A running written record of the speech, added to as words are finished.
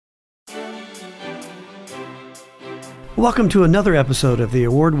Welcome to another episode of the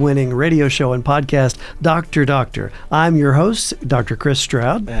award-winning radio show and podcast, Dr. Doctor. I'm your host, Dr. Chris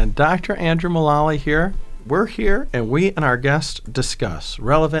Stroud. And Dr. Andrew Mullally here. We're here, and we and our guests discuss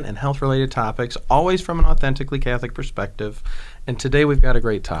relevant and health-related topics, always from an authentically Catholic perspective. And today we've got a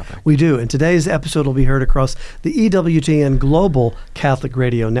great topic. We do, and today's episode will be heard across the EWTN Global Catholic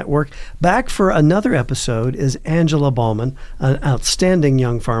Radio Network. Back for another episode is Angela Baughman, an outstanding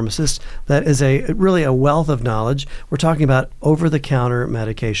young pharmacist that is really a wealth of knowledge. We're talking about over-the-counter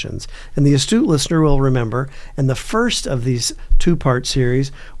medications. And the astute listener will remember, in the first of these two-part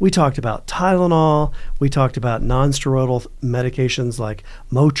series, we talked about Tylenol, we talked about non-steroidal medications like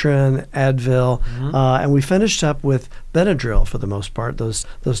Motrin, Advil, and we finished up with Benadryl for the most part, those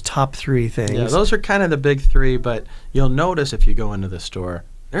top three things. Yeah, those are kind of the big three, but you'll notice if you go into the store,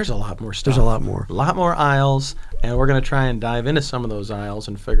 there's a lot more stuff. There's a lot more. A lot more aisles, and we're going to try and dive into some of those aisles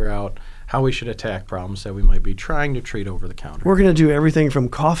and figure out how we should attack problems that we might be trying to treat over the counter. We're going to do everything from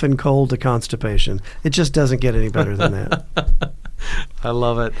cough and cold to constipation. It just doesn't get any better than that. I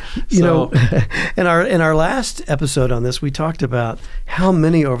love it. You know, in our last episode on this, we talked about how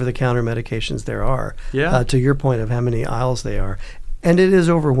many over-the-counter medications there are. Yeah. To your point of how many aisles they are. And it is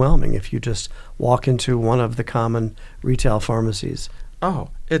overwhelming if you just walk into one of the common retail pharmacies. Oh,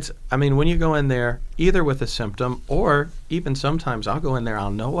 when you go in there, either with a symptom or even sometimes I'll go in there,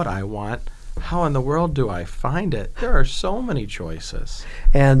 I'll know what I want. How in the world do I find it? There are so many choices.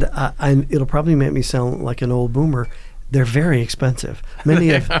 And it'll probably make me sound like an old boomer. They're very expensive. Many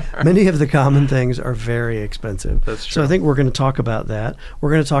of the common things are very expensive. That's true. So I think we're going to talk about that.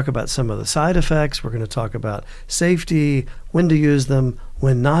 We're going to talk about some of the side effects. We're going to talk about safety, when to use them,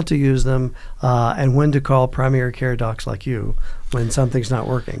 when not to use them, and when to call primary care docs like you when something's not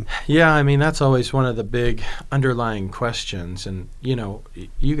working. Yeah, that's always one of the big underlying questions. And,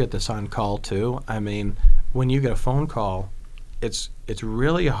 you get this on call too. When you get a phone call, it's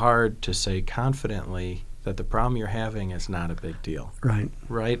really hard to say confidently that the problem you're having is not a big deal.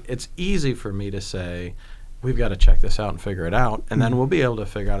 Right? It's easy for me to say, we've got to check this out and figure it out, and then we'll be able to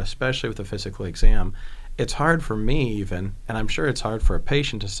figure out, especially with a physical exam. It's hard for me even, and I'm sure it's hard for a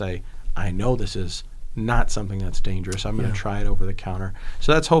patient to say, I know this is not something that's dangerous. I'm going to try it over the counter.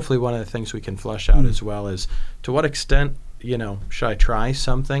 So that's hopefully one of the things we can flesh out as well, is to what extent should I try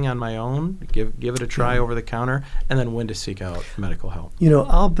something on my own, give it a try over the counter, and then when to seek out medical help?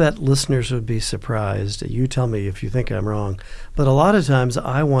 I'll bet listeners would be surprised. You tell me if you think I'm wrong. But a lot of times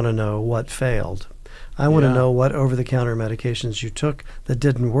I want to know what failed. I want to know what over-the-counter medications you took that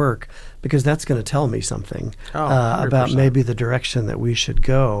didn't work, because that's going to tell me something about maybe the direction that we should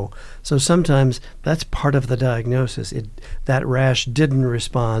go. So sometimes that's part of the diagnosis. That rash didn't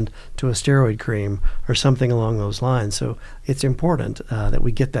respond to a steroid cream or something along those lines. So it's important that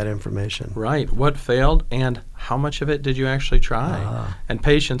we get that information. Right. What failed and how much of it did you actually try? And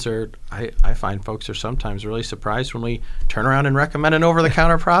patients I find folks are sometimes really surprised when we turn around and recommend an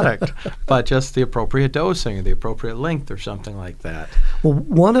over-the-counter product, but just the appropriate dosing or the appropriate length or something like that. Well,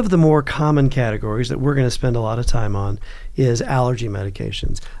 one of the more common categories that we're going to spend a lot of time on is allergy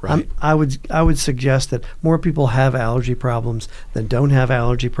medications. Right. I would suggest that more people have allergy problems than don't have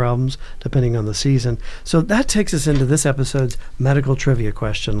allergy problems, depending on the season. So that takes us into this episode's medical trivia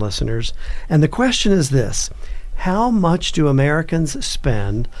question, listeners. And the question is this: how much do Americans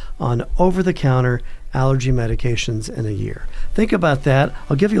spend on over-the-counter allergy medications in a year? Think about that.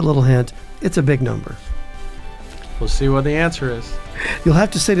 I'll give you a little hint. It's a big number. We'll see what the answer is. You'll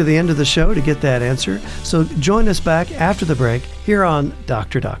have to stay to the end of the show to get that answer. So join us back after the break here on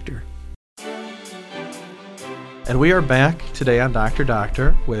Dr. Doctor. And we are back today on Dr.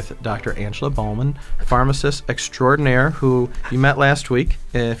 Doctor with Dr. Angela Baughman, pharmacist extraordinaire, who you met last week.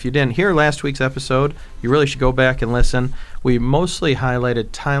 If you didn't hear last week's episode, you really should go back and listen. We mostly highlighted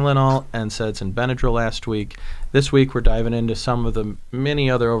Tylenol, NSAIDs, and Benadryl last week. This week we're diving into some of the many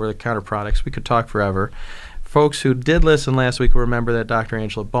other over-the-counter products. We could talk forever. Folks who did listen last week will remember that Dr.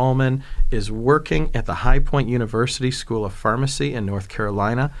 Angela Baughman is working at the High Point University School of Pharmacy in North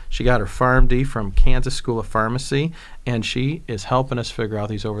Carolina. She got her PharmD from Kansas School of Pharmacy, and she is helping us figure out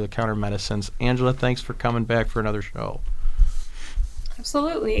these over-the-counter medicines. Angela, thanks for coming back for another show.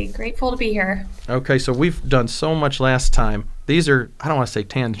 Absolutely. Grateful to be here. Okay, so we've done so much last time. These are, I don't want to say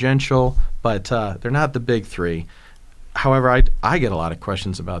tangential, but they're not the big three. However, I get a lot of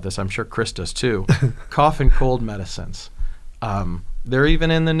questions about this. I'm sure Chris does too. Cough and cold medicines. They're even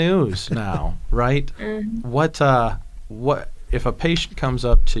in the news now, right? Mm-hmm. What if a patient comes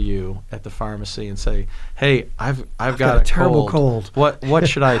up to you at the pharmacy and say, "Hey, I've got a terrible cold. What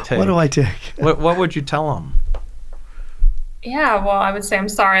should I take? What do I take?" What would you tell them? Yeah, well, I would say I'm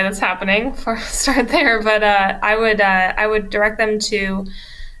sorry that's happening for start there, but I would direct them to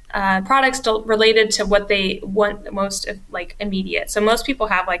products related to what they want the most, like immediate. So most people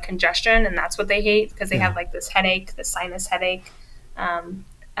have like congestion, and that's what they hate because they Yeah. have like this headache, the sinus headache. Um,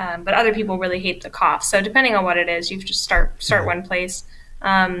 but other people really hate the cough. So depending on what it is, you just start one place.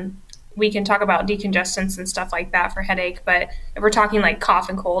 We can talk about decongestants and stuff like that for headache, but if we're talking like cough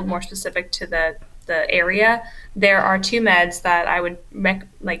and cold, more specific to the area, there are two meds that I would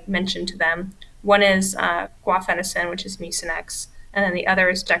mention to them. One is guafenicin, which is Mucinex, and then the other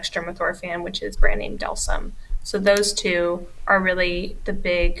is dextromethorphan, which is brand name Delsum. So those two are really the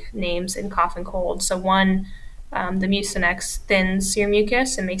big names in cough and cold. So one, the Mucinex thins your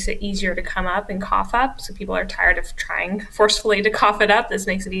mucus and makes it easier to come up and cough up. So people are tired of trying forcefully to cough it up. This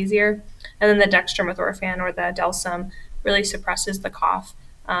makes it easier. And then the dextromethorphan or the Delsum really suppresses the cough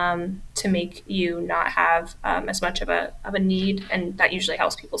to make you not have as much of a need, and that usually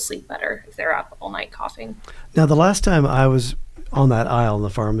helps people sleep better if they're up all night coughing. Now, the last time I was on that aisle in the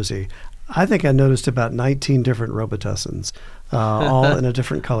pharmacy, I think I noticed about 19 different Robitussin, all in a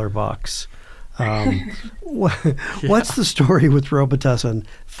different color box. What's the story with Robitussin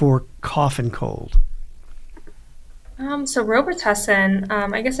for cough and cold? So Robitussin,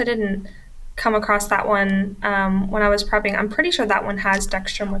 I guess I didn't come across that one when I was prepping. I'm pretty sure that one has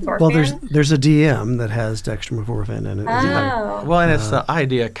dextromethorphan. Well, there's a DM that has dextromethorphan in it. Oh. Well, and it's the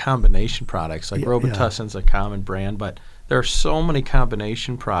idea of combination products. Like Robitussin's a common brand, but there are so many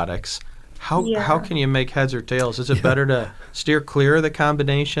combination products. How can you make heads or tails? Is it better to steer clear of the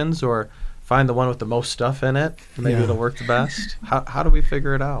combinations or find the one with the most stuff in it? Maybe it'll work the best. How do we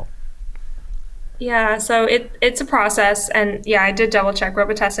figure it out? Yeah, so it's a process, and yeah, I did double check.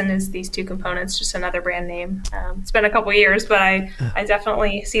 Robitussin is these two components, just another brand name. It's been a couple years, but I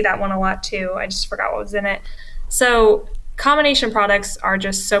definitely see that one a lot too. I just forgot what was in it. So combination products are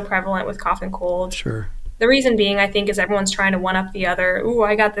just so prevalent with cough and cold. Sure. The reason being, I think, is everyone's trying to one up the other. Ooh,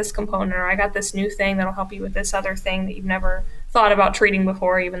 I got this component, or I got this new thing that'll help you with this other thing that you've never thought about treating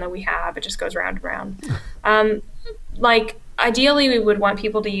before, even though we have. It just goes round and round. Ideally, we would want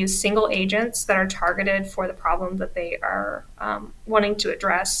people to use single agents that are targeted for the problem that they are wanting to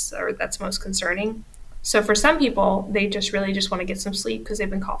address, or that's most concerning. So for some people, they just really just want to get some sleep because they've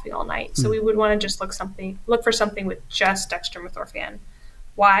been coughing all night. So we would want to just look for something with just dextromethorphan.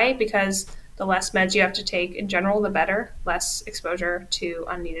 Why? Because the less meds you have to take in general, the better. Less exposure to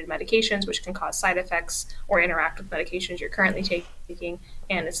unneeded medications, which can cause side effects or interact with medications you're currently taking,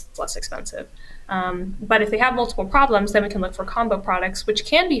 and it's less expensive. But if they have multiple problems, then we can look for combo products, which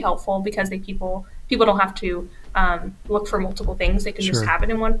can be helpful because people don't have to look for multiple things. They can just have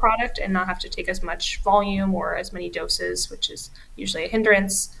it in one product and not have to take as much volume or as many doses, which is usually a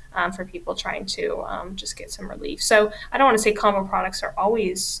hindrance for people trying to just get some relief. So I don't want to say combo products are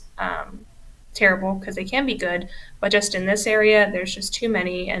always terrible, because they can be good, but just in this area, there's just too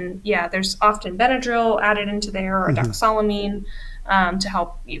many. And yeah, there's often Benadryl added into there, or doxylamine, to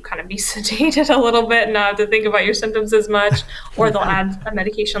help you kind of be sedated a little bit and not have to think about your symptoms as much, or they'll add a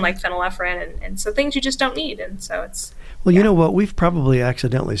medication like phenylephrine, and so things you just don't need. And so it's you know what we've probably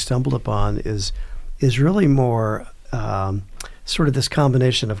accidentally stumbled upon is really more sort of this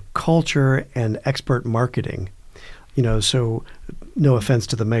combination of culture and expert marketing. So no offense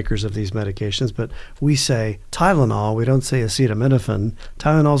to the makers of these medications, but we say Tylenol, we don't say acetaminophen.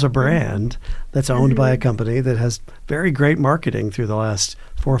 Tylenol's a brand that's owned by a company that has very great marketing through the last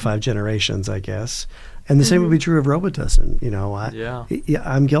 4 or 5 generations, I guess. And the same would be true of Robitussin.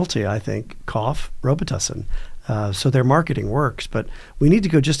 I'm guilty, I think. Cough, Robitussin. So their marketing works, but we need to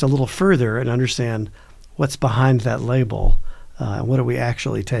go just a little further and understand what's behind that label, and what are we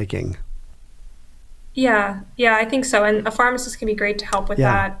actually taking. Yeah, I think so. And a pharmacist can be great to help with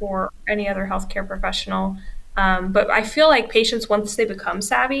that, or any other healthcare professional. But I feel like patients, once they become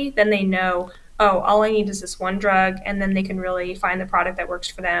savvy, then they know, oh, all I need is this one drug, and then they can really find the product that works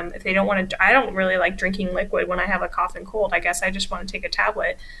for them. If they don't want to, I don't really like drinking liquid when I have a cough and cold. I guess I just want to take a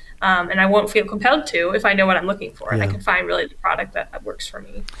tablet, and I won't feel compelled to if I know what I'm looking for, and I can find really the product that works for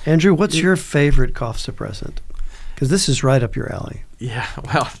me. Andrew, what's your favorite cough suppressant? Because this is right up your alley. Yeah,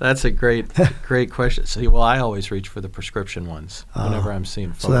 well, that's a great question. See, well, I always reach for the prescription ones whenever I'm seeing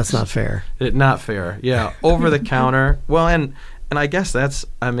folks. So that's not fair. Not fair, yeah. Over the counter. Well, and I guess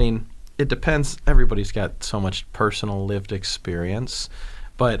it depends. Everybody's got so much personal lived experience.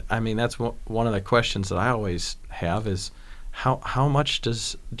 But, that's one of the questions that I always have is how much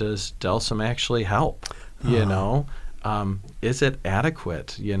does Delsum actually help? Is it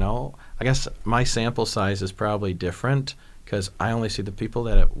adequate? I guess my sample size is probably different because I only see the people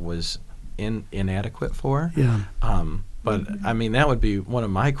that it was inadequate for. Yeah. But I mean, that would be one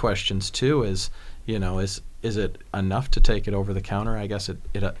of my questions too. Is is it enough to take it over the counter? I guess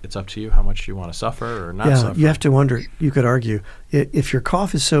it's up to you how much you want to suffer or not suffer. You have to wonder. You could argue if your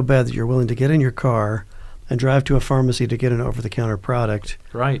cough is so bad that you're willing to get in your car and drive to a pharmacy to get an over-the-counter product.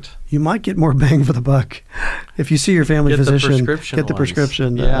 Right. You might get more bang for the buck if you see your family physician. Get the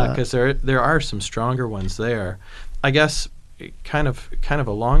prescription. Yeah, because there are some stronger ones there. I guess kind of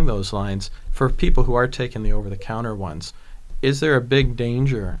along those lines, for people who are taking the over-the-counter ones, is there a big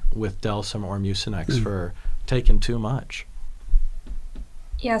danger with Delsym or Mucinex for taking too much?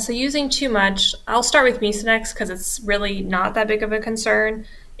 Yeah, so using too much, I'll start with Mucinex because it's really not that big of a concern.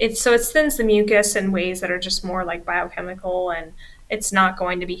 It thins the mucus in ways that are just more like biochemical, and it's not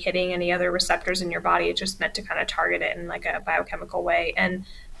going to be hitting any other receptors in your body. It's just meant to kind of target it in like a biochemical way. And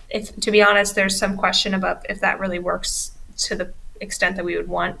to be honest, there's some question about if that really works to the extent that we would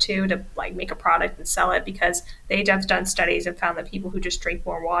want to like make a product and sell it, because they have done studies and found that people who just drink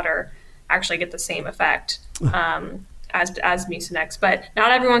more water actually get the same effect as Mucinex. But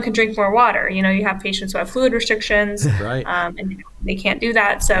not everyone can drink more water. You have patients who have fluid restrictions, right? And they can't do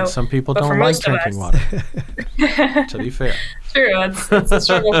that. So and some people don't like drinking water. To be fair, true. It's a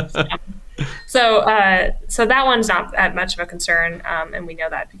struggle. So that one's not that much of a concern, and we know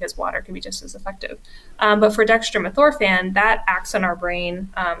that because water can be just as effective. But for dextromethorphan, that acts on our brain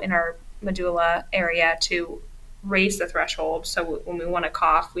in our medulla area to raise the threshold. So when we want to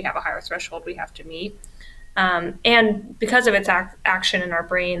cough, we have a higher threshold we have to meet. And because of its action in our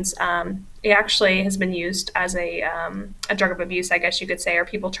brains, it actually has been used as a drug of abuse, I guess you could say, or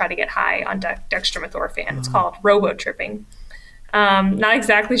people try to get high on dextromethorphan. It's called robotripping. Not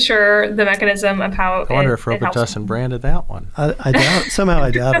exactly sure the mechanism of how I wonder if Robitussin branded that one. I doubt it. Somehow I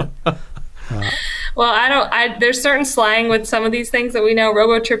doubt it. Well, there's certain slang with some of these things that we know.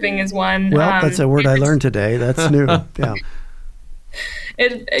 Robotripping is one. Well, that's a word I learned today. That's new. Yeah.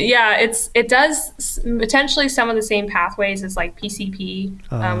 It does potentially some of the same pathways as like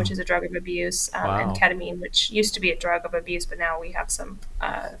PCP, which is a drug of abuse, and ketamine, which used to be a drug of abuse, but now we have some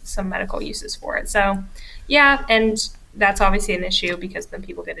medical uses for it. So, yeah, and that's obviously an issue because then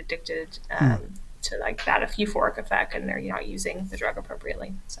people get addicted to like that euphoric effect, and they're not using the drug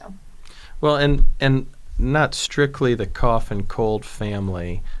appropriately. So, well, and not strictly the cough and cold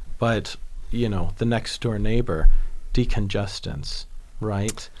family, but the next door neighbor, decongestants.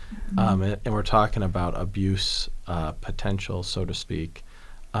 Right, and we're talking about abuse potential, so to speak.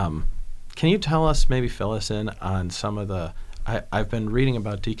 Can you tell us, maybe fill us in on some of the? I've been reading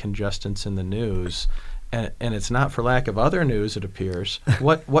about decongestants in the news, and it's not for lack of other news. It appears.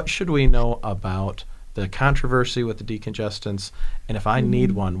 What should we know about the controversy with the decongestants, and if I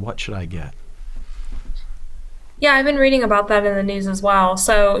need one, what should I get? Yeah, I've been reading about that in the news as well.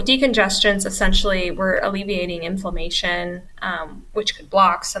 So decongestants essentially were alleviating inflammation, which could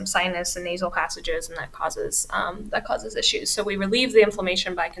block some sinus and nasal passages, and that causes issues. So we relieve the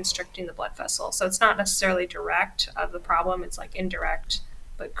inflammation by constricting the blood vessel. So it's not necessarily direct of the problem; it's like indirect,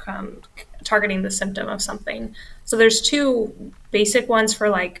 but targeting the symptom of something. So there's two basic ones for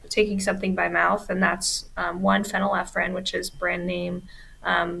like taking something by mouth, and that's one, phenylephrine, which is brand name.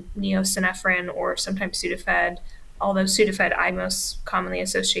 Neosynephrine or sometimes Sudafed, although Sudafed I most commonly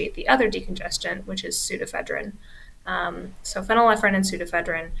associate the other decongestant, which is pseudoephedrine. So phenylephrine and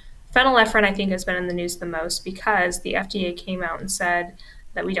pseudoephedrine. Phenylephrine I think has been in the news the most because the FDA came out and said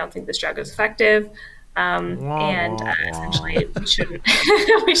that we don't think this drug is effective. Essentially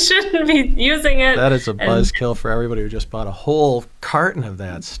we shouldn't be using it. That is a buzzkill for everybody who just bought a whole carton of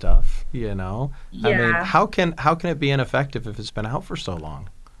that stuff, Yeah. I mean, how can it be ineffective if it's been out for so long?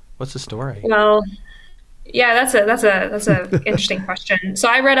 What's the story? Well, yeah, that's a interesting question. So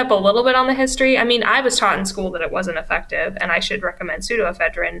I read up a little bit on the history. I mean, I was taught in school that it wasn't effective, and I should recommend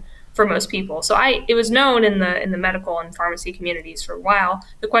pseudoephedrine for most people. So it was known in the medical and pharmacy communities for a while.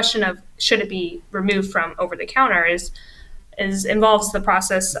 The question of should it be removed from over the counter involves the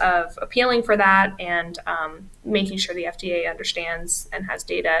process of appealing for that and making sure the FDA understands and has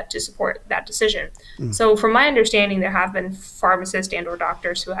data to support that decision. So from my understanding, there have been pharmacists and or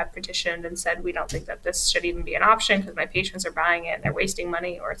doctors who have petitioned and said, we don't think that this should even be an option because my patients are buying it and they're wasting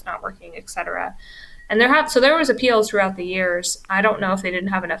money or it's not working, et cetera. And there was appeals throughout the years. I don't know if they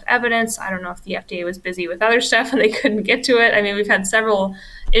didn't have enough evidence. I don't know if the FDA was busy with other stuff and they couldn't get to it. I mean, we've had several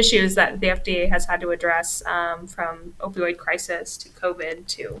issues that the FDA has had to address, from opioid crisis to COVID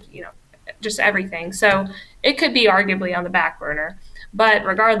to, just everything. So it could be arguably on the back burner. But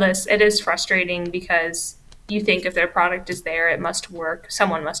regardless, it is frustrating because you think if their product is there, it must work.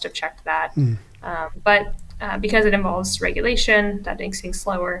 Someone must have checked that. But because it involves regulation, that makes things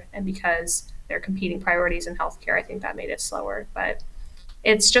slower. And because their competing priorities in healthcare. I think that made it slower, but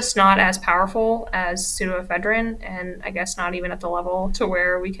it's just not as powerful as pseudoephedrine, and I guess not even at the level to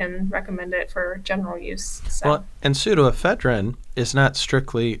where we can recommend it for general use. So. Well, and pseudoephedrine is not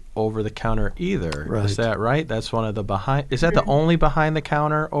strictly over-the-counter either. Right. Is that right? That's one of the is that the only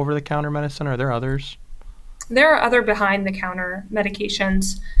behind-the-counter, over-the-counter medicine, or are there others? There are other behind-the-counter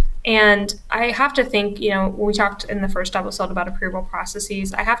medications, and I have to think, when we talked in the first episode about approval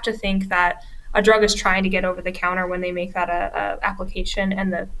processes, I have to think that a drug is trying to get over the counter when they make that a application,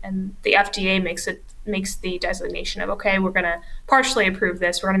 and the FDA makes the designation of, okay, we're going to partially approve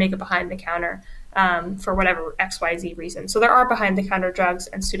this, we're going to make it behind the counter for whatever XYZ reason. So there are behind the counter drugs,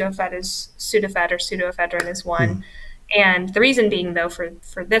 and Sudafed or pseudoephedrine is one. And the reason being, though,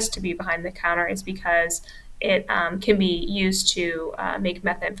 for this to be behind the counter is because it can be used to make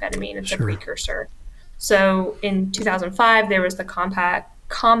methamphetamine. It's a precursor. So in 2005, there was the Combat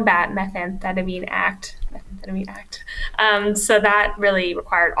Methamphetamine Act. So that really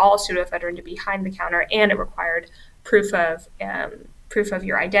required all pseudoephedrine to be behind the counter, and it required proof of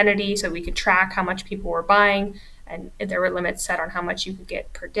your identity, so we could track how much people were buying, and there were limits set on how much you could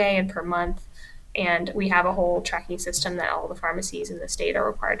get per day and per month. And we have a whole tracking system that all the pharmacies in the state are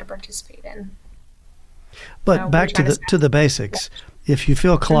required to participate in. But so back to the basics. Yeah. If you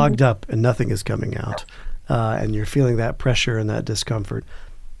feel clogged up and nothing is coming out, and you're feeling that pressure and that discomfort,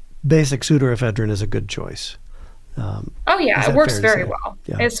 basic pseudoephedrine is a good choice. It works very well.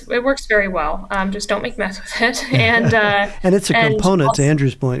 Yeah. It works very well. Just don't make mess with it. And and it's a component, also, to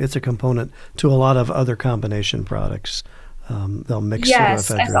Andrew's point, it's a component to a lot of other combination products. They'll mix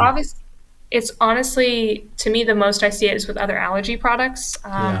pseudoephedrine. It's honestly, to me, the most I see it is with other allergy products.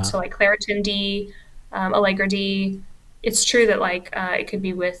 So like Claritin D, Allegra D. It's true that it could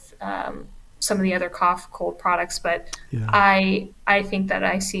be with some of the other cough, cold products, but I think that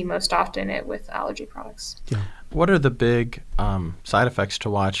I see most often it with allergy products. Yeah. What are the big side effects to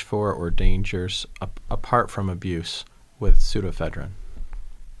watch for or dangers apart from abuse with pseudoephedrine?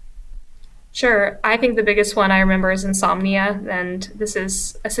 Sure. I think the biggest one I remember is insomnia, and this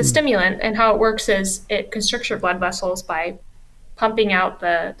is a stimulant, and how it works is it constricts your blood vessels by pumping out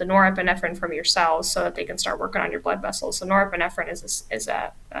the norepinephrine from your cells so that they can start working on your blood vessels. So norepinephrine is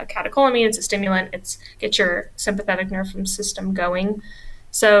a catecholamine. It's a stimulant. It's get your sympathetic nervous system going.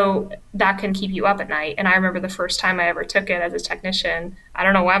 So that can keep you up at night. And I remember the first time I ever took it as a technician. I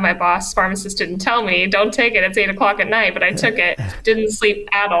don't know why my boss pharmacist didn't tell me, don't take it, it's 8 o'clock at night, but I took it, didn't sleep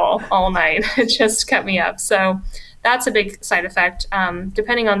at all night. It just kept me up. So that's a big side effect.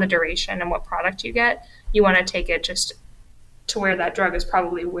 Depending on the duration and what product you get, you want to take it just to where that drug is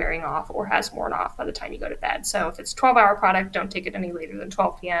probably wearing off or has worn off by the time you go to bed. So if it's a 12-hour product, don't take it any later than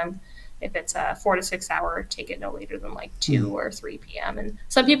 12 p.m. If it's a 4 to 6 hour, take it no later than 2 or 3 p.m. And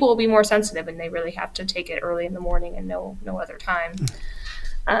some people will be more sensitive and they really have to take it early in the morning and no other time.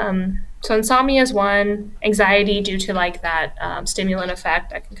 So insomnia is one. Anxiety due to that stimulant effect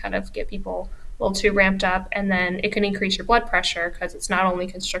that can kind of get people a little too ramped up. And then it can increase your blood pressure because it's not only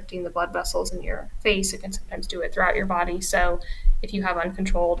constricting the blood vessels in your face, it can sometimes do it throughout your body. So if you have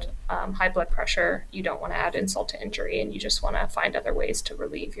uncontrolled high blood pressure, you don't want to add insult to injury, and you just want to find other ways to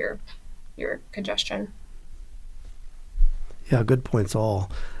relieve your congestion. Yeah, good points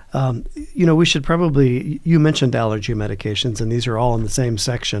all. We should probably, you mentioned allergy medications, and these are all in the same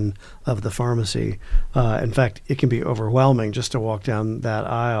section of the pharmacy. In fact, it can be overwhelming just to walk down that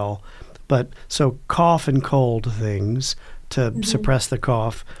aisle. But so cough and cold things to suppress the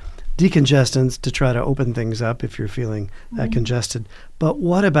cough, decongestants to try to open things up if you're feeling congested. But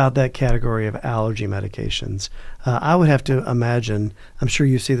what about that category of allergy medications? I would have to imagine, I'm sure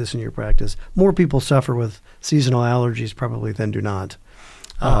you see this in your practice, more people suffer with seasonal allergies probably than do not.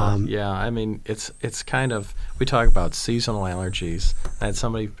 I mean, it's kind of, we talk about seasonal allergies. I had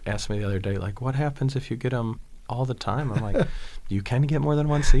somebody ask me the other day, what happens if you get them all the time? I'm like, you can get more than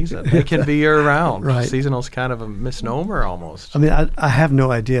one season. They can be year-round. Right. Seasonal's kind of a misnomer almost. I mean, I have no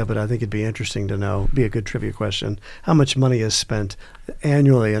idea, but I think it'd be interesting to know, be a good trivia question, how much money is spent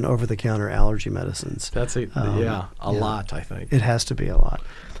annually on over-the-counter allergy medicines. That's a lot, I think. It has to be a lot.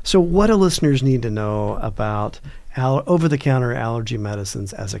 So what do listeners need to know about over-the-counter allergy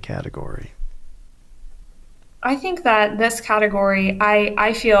medicines as a category? I think that this category,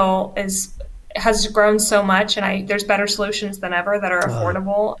 I feel, has grown so much, and there's better solutions than ever that are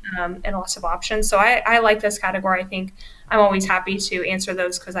affordable and lots of options. So I like this category. I think I'm always happy to answer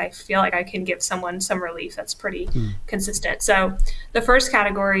those because I feel like I can give someone some relief that's pretty consistent. So the first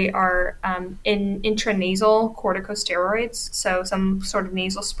category are intranasal corticosteroids. So some sort of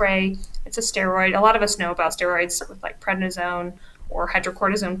nasal spray. It's a steroid. A lot of us know about steroids with prednisone or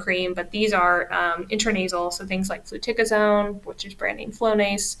hydrocortisone cream, but these are intranasal, so things like fluticasone, which is brand name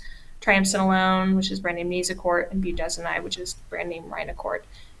Flonase, triamcinolone, which is brand name Nasacort, and budesonide, which is brand name Rhinocort.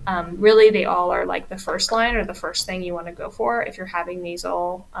 Really, they all are like the first line or the first thing you want to go for if you're having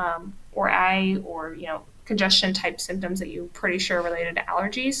nasal or eye or congestion type symptoms that you're pretty sure are related to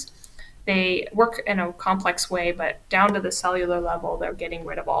allergies. They work in a complex way, but down to the cellular level, they're getting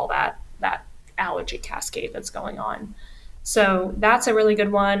rid of all that allergy cascade that's going on. So that's a really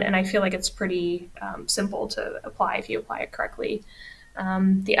good one, and I feel like it's pretty simple to apply if you apply it correctly.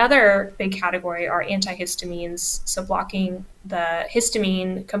 The other big category are antihistamines, so blocking the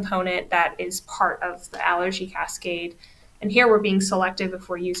histamine component that is part of the allergy cascade. And here we're being selective if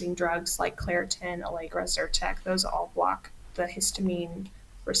we're using drugs like Claritin, Allegra, Zyrtec. Those all block the histamine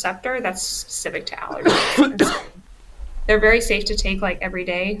receptor that's specific to allergies. So they're very safe to take like every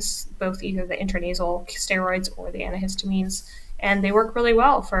day, both either the intranasal steroids or the antihistamines. And they work really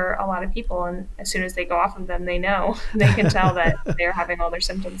well for a lot of people. And as soon as they go off of them, they know, they can tell that they're having all their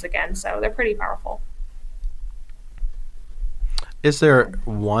symptoms again. So they're pretty powerful. Is there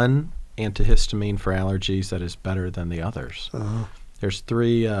one antihistamine for allergies that is better than the others? There's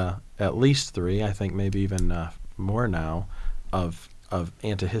three, at least three, I think maybe even more now, of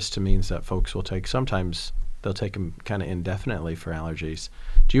antihistamines that folks will take. Sometimes they'll take them kind of indefinitely for allergies.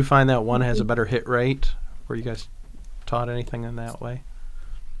 Do you find that one has a better hit rate? Were you guys taught anything in that way?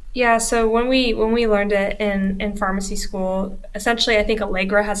 Yeah, so when we learned it in pharmacy school, essentially I think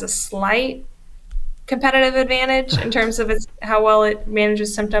Allegra has a slight competitive advantage in terms of how well it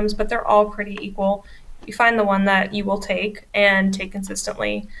manages symptoms, but they're all pretty equal. You find the one that you will take and take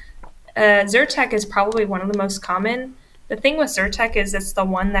consistently. Zyrtec is probably one of the most common. The thing with Zyrtec is it's the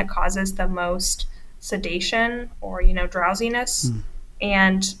one that causes the most sedation or drowsiness.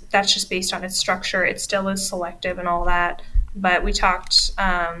 And that's just based on its structure. It still is selective and all that. But we talked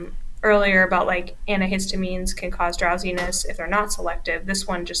earlier about like antihistamines can cause drowsiness if they're not selective. This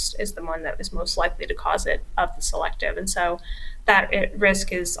one just is the one that is most likely to cause it of the selective. And so that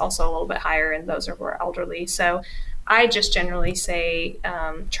risk is also a little bit higher in those who are elderly. So I just generally say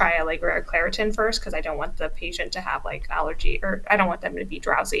try Allegra or Claritin first because I don't want the patient to have like allergy, or I don't want them to be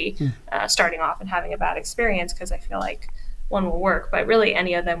drowsy starting off and having a bad experience, because I feel like one will work, but really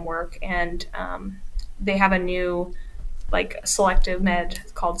any of them work. And they have a new like selective med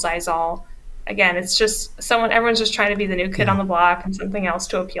called Zizal. Again, it's just everyone's just trying to be the new kid on the block and something else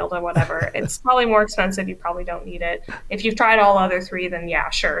to appeal to whatever. It's probably more expensive. You probably don't need it. If you've tried all other three, then yeah,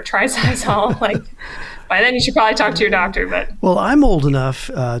 sure, try Zizal. Like by then you should probably talk to your doctor. But well, I'm old enough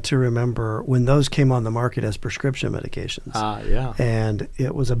to remember when those came on the market as prescription medications. Yeah. And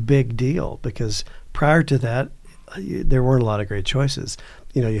it was a big deal because prior to that, there weren't a lot of great choices.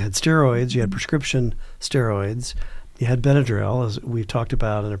 You had steroids, you had prescription steroids, you had Benadryl, as we've talked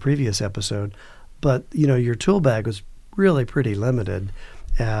about in a previous episode, but your tool bag was really pretty limited.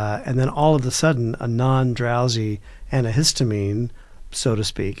 And then all of a sudden, a non-drowsy antihistamine, so to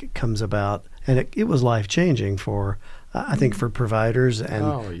speak, comes about, and it was life-changing for, I think, for providers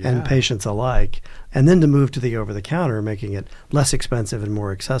and patients alike. And then to move to the over-the-counter, making it less expensive and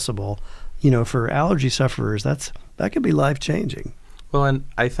more accessible, for allergy sufferers, that could be life-changing. Well, and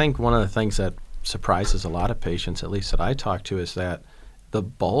I think one of the things that surprises a lot of patients, at least that I talk to, is that the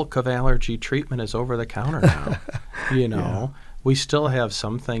bulk of allergy treatment is over the counter now. We still have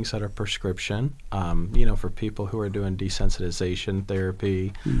some things that are prescription, for people who are doing desensitization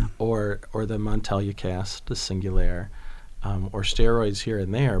therapy or the Montelukast, the Singulair, or steroids here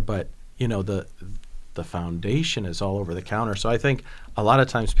and there. But, the foundation is all over the counter. So I think a lot of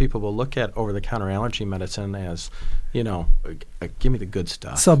times people will look at over-the-counter allergy medicine as, give me the good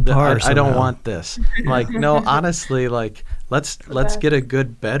stuff. Subpar. I don't want this. Like, no, honestly, like let's get a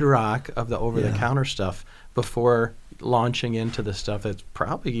good bedrock of the over-the-counter stuff before launching into the stuff that's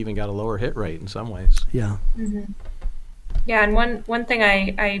probably even got a lower hit rate in some ways. Yeah. Mm-hmm. Yeah, and one thing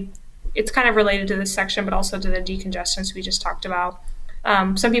I it's kind of related to this section, but also to the decongestants we just talked about.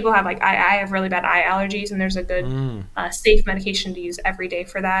 Some people have I have really bad eye allergies, and there's a good safe medication to use every day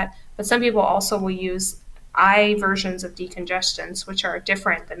for that. But some people also will use eye versions of decongestants, which are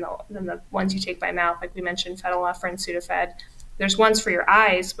different than the ones you take by mouth. Like we mentioned, phenylephrine, Sudafed. There's ones for your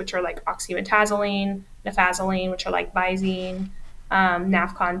eyes, which are like oxymetazoline, Nefazoline, which are like Visine,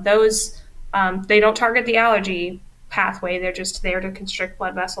 Nafcon. Those they don't target the allergy pathway. They're just there to constrict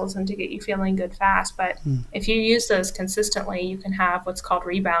blood vessels and to get you feeling good fast. But if you use those consistently, you can have what's called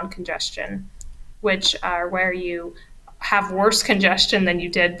rebound congestion, which are where you have worse congestion than you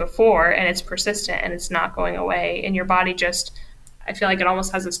did before, and it's persistent and it's not going away. And your body just, I feel like it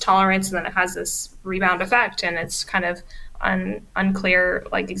almost has this tolerance, and then it has this rebound effect, and it's kind of unclear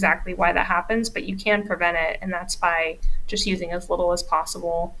like exactly why that happens, but you can prevent it, and that's by just using as little as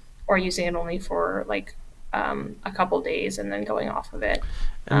possible, or using it only for like a couple days and then going off of it.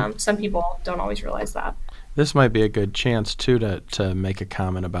 Some people don't always realize that. This might be a good chance too to make a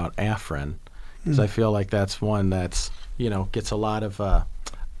comment about Afrin, because I feel like that's one that's gets a lot of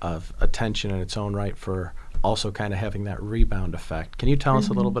attention in its own right for also kind of having that rebound effect. Can you tell us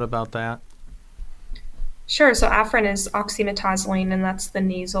a little bit about that? Sure. So Afrin is oxymetazoline, and that's the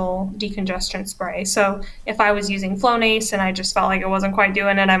nasal decongestant spray. So if I was using Flonase and I just felt like it wasn't quite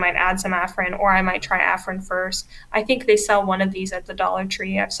doing it, I might add some Afrin, or I might try Afrin first. I think they sell one of these at the Dollar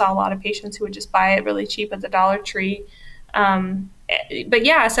Tree. I've saw a lot of patients who would just buy it really cheap at the Dollar Tree. But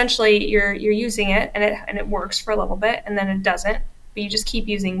yeah, essentially you're using it, and it works for a little bit, and then it doesn't. But you just keep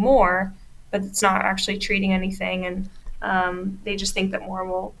using more, but it's not actually treating anything. And they just think that more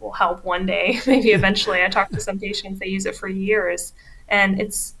will help one day. Maybe eventually. I talked to some patients, they use it for years. And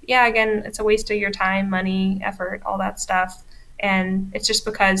it's a waste of your time, money, effort, all that stuff. And it's just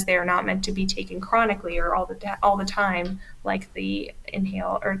because they're not meant to be taken chronically or all the time, like the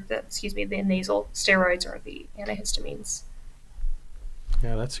the nasal steroids or the antihistamines.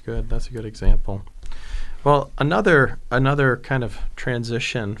 Yeah, that's good. That's a good example. Well, another kind of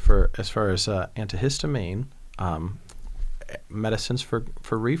transition as far as antihistamine, medicines for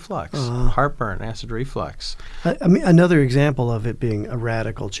reflux, heartburn, acid reflux. I mean, another example of it being a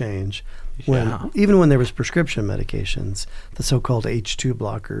radical change. Even when there was prescription medications, the so-called H2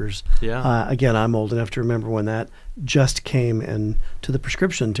 blockers. Yeah. Again, I'm old enough to remember when that just came into the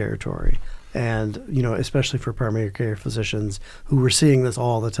prescription territory. And, especially for primary care physicians who were seeing this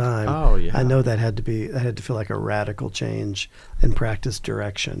all the time. Oh, yeah. I know that had to feel like a radical change in practice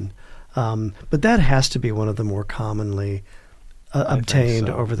direction. But that has to be one of the more commonly obtained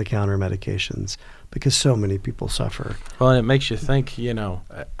over-the-counter medications, because so many people suffer. Well, and it makes you think,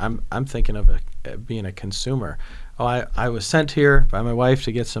 I'm thinking of being a consumer. Oh, I was sent here by my wife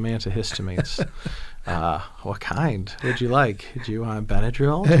to get some antihistamines. What kind would you like? Do you want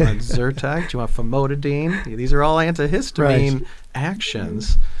Benadryl? Do you want Zyrtec? Do you want famotidine? These are all antihistamine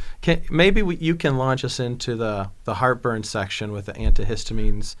actions. Maybe you can launch us into the heartburn section with the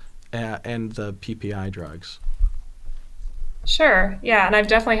antihistamines and the PPI drugs. Sure. Yeah. And I've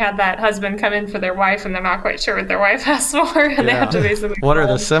definitely had that husband come in for their wife, and they're not quite sure what their wife has for, and they have to basically What are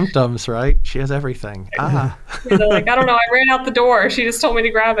the symptoms, right? She has everything. They're like, I don't know, I ran out the door. She just told me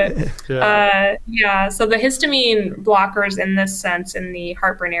to grab it. So the histamine blockers in this sense in the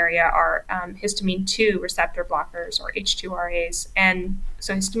heartburn area are histamine 2 receptor blockers, or H2RAs. And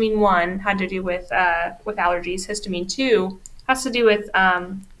so histamine 1 had to do with allergies. Histamine 2 has to do with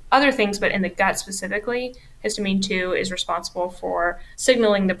other things, but in the gut specifically. Histamine 2 is responsible for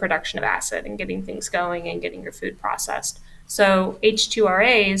signaling the production of acid and getting things going and getting your food processed. So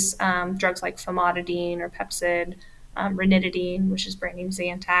H2RAs, drugs like famotidine or Pepcid, ranitidine, which is brand name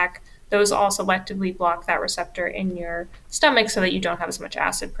Zantac, those all selectively block that receptor in your stomach so that you don't have as much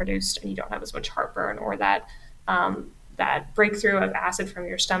acid produced and you don't have as much heartburn, or that breakthrough of acid from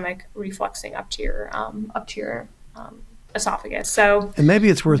your stomach refluxing up to your esophagus. So, and maybe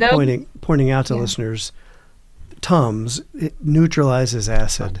it's worth pointing out to listeners, Tums, it neutralizes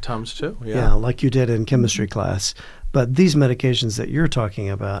acid. Tums too, yeah, like you did in chemistry class. But these medications that you're talking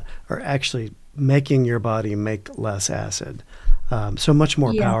about are actually making your body make less acid, so much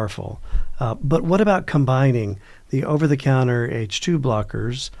more powerful. But what about combining the over-the-counter H2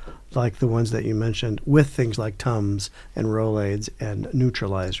 blockers, like the ones that you mentioned, with things like Tums and Rolaids and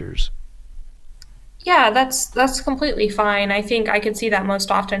neutralizers? Yeah, that's completely fine. I think I could see that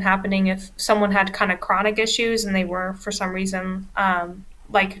most often happening if someone had kind of chronic issues and they were, for some reason,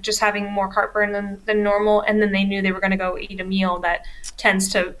 like just having more heartburn than normal, and then they knew they were going to go eat a meal that tends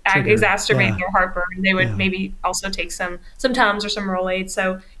to exacerbate their heartburn. They would maybe also take some Tums or some Rolaids.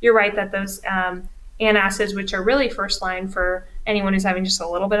 So you're right that those antacids, which are really first line for anyone who's having just a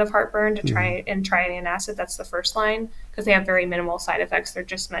little bit of heartburn, to try an antacid. That's the first line, because they have very minimal side effects. They're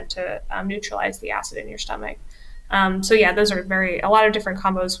just meant to neutralize the acid in your stomach. So yeah, those are a lot of different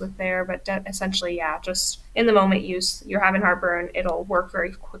combos with there, but essentially, just in the moment use, you're having heartburn, it'll work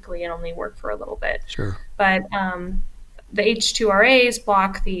very quickly and only work for a little bit. Sure. But the H2RAs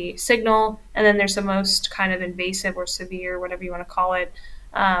block the signal, and then there's the most kind of invasive or severe, whatever you want to call it,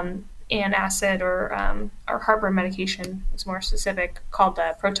 antacid or heartburn medication is more specific, called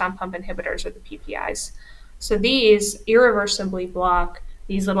the proton pump inhibitors, or the PPIs. So these irreversibly block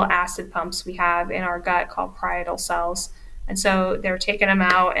these little acid pumps we have in our gut called parietal cells. And so they're taking them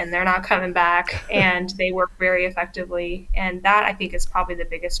out and they're not coming back, and they work very effectively. And that, I think, is probably the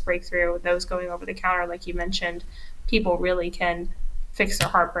biggest breakthrough, those going over the counter, like you mentioned, people really can fix their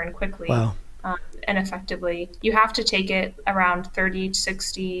heartburn quickly. Wow. And effectively. You have to take it around 30 to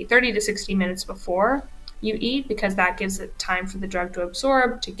 60 minutes before you eat, because that gives it time for the drug to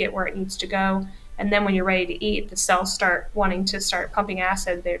absorb, to get where it needs to go. And then when you're ready to eat, the cells start wanting to start pumping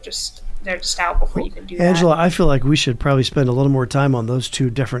acid. They're just out before you can do that. Angela, I feel like we should probably spend a little more time on those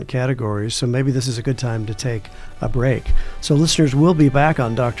two different categories. So maybe this is a good time to take a break. So listeners, we'll be back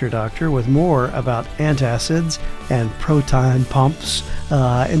on Dr. Doctor with more about antacids and proton pumps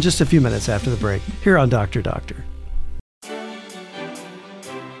in just a few minutes after the break here on Dr. Doctor.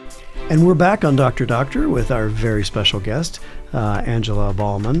 And we're back on Dr. Doctor with our very special guest, Angela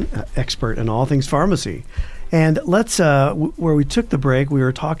Bauman, expert in all things pharmacy. And let's, where we took the break, we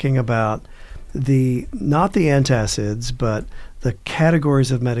were talking about not the antacids, but the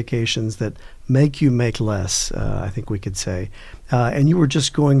categories of medications that make you make less, I think we could say. And you were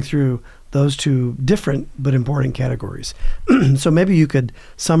just going through those two different but important categories. So maybe you could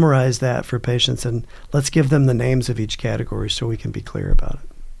summarize that for patients, and let's give them the names of each category so we can be clear about it.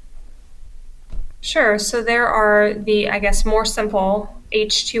 Sure. So there are the, I guess, more simple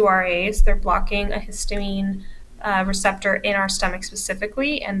H2RAs. They're blocking a histamine receptor in our stomach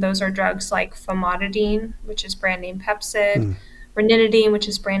specifically, and those are drugs like famotidine, which is brand name Pepcid, ranitidine, which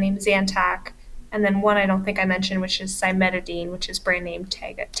is brand name Zantac, and then one I don't think I mentioned, which is cimetidine, which is brand name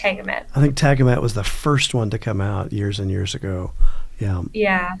Tagamet. I think Tagamet was the first one to come out years and years ago. Yeah.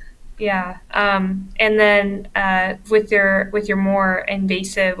 Yeah. And then with your more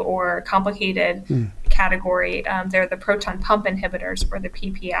invasive or complicated category, they're the proton pump inhibitors, or the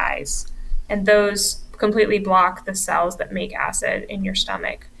PPIs. And those completely block the cells that make acid in your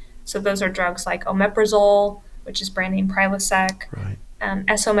stomach. So those are drugs like omeprazole, which is brand name Prilosec, Right.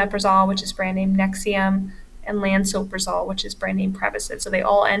 Esomeprazole, which is brand name Nexium, and lansoprazole, which is brand name Prevacid. So they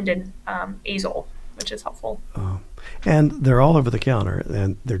all end in azole, which is helpful. And they're all over the counter,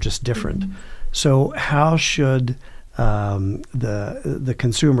 and they're just different. So how should the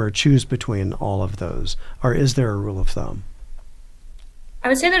consumer choose between all of those, or is there a rule of thumb? I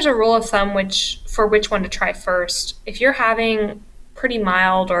would say there's a rule of thumb for which one to try first. If you're having pretty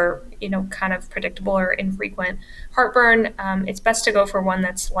mild or kind of predictable or infrequent heartburn, it's best to go for one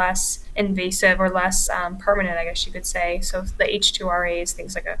that's less invasive or less permanent, I guess you could say. So the H2RAs,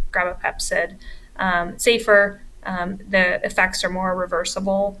 things like a Gabapepsid, safer. The effects are more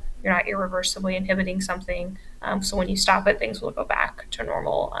reversible. You're not irreversibly inhibiting something. So when you stop it, things will go back to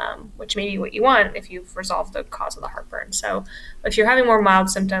normal, which may be what you want if you've resolved the cause of the heartburn. So if you're having more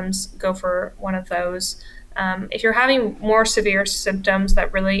mild symptoms, go for one of those. If you're having more severe symptoms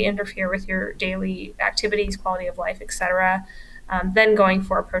that really interfere with your daily activities, quality of life, etc., then going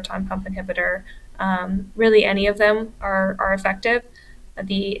for a proton pump inhibitor. Really, any of them are effective.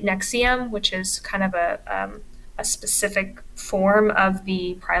 The Nexium, which is kind of a specific form of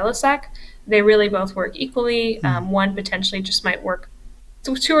the Prilosec, they really both work equally. One potentially just might work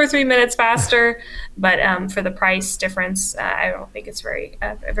 2 or 3 minutes faster, but for the price difference, I don't think it's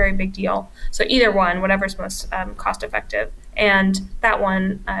a very big deal. So either one, whatever's most cost effective. And that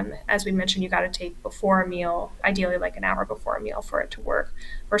one, as we mentioned, you got to take before a meal, ideally like an hour before a meal for it to work,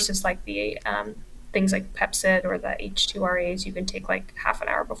 versus like the things like Pepcid or the H2RAs, you can take like half an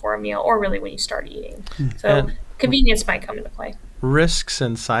hour before a meal, or really when you start eating. So convenience might come into play. Risks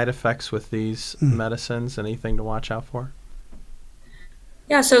and side effects with these medicines, anything to watch out for?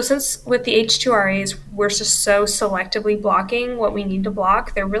 Yeah, so since with the H2RAs, we're just so selectively blocking what we need to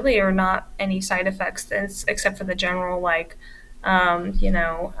block, there really are not any side effects except for the general, like,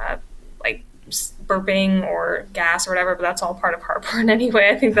 like burping or gas or whatever, but that's all part of heartburn anyway.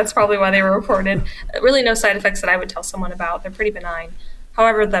 I think that's probably why they were reported. Really no side effects that I would tell someone about. They're pretty benign.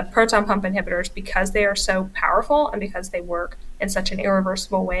 However, the proton pump inhibitors, because they are so powerful and because they work in such an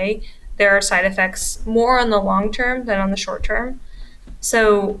irreversible way, there are side effects more on the long term than on the short term.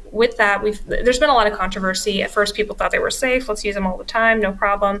 So with that, there's been a lot of controversy. At first, people thought they were safe. Let's use them all the time, no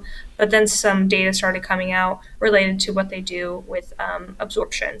problem. But then some data started coming out related to what they do with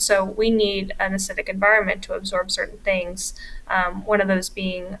absorption. So we need an acidic environment to absorb certain things. One of those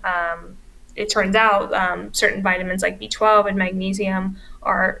being, it turns out, certain vitamins like B12 and magnesium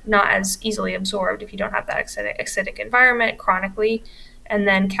are not as easily absorbed if you don't have that acidic environment chronically. And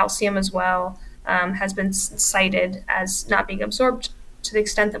then calcium as well has been cited as not being absorbed to the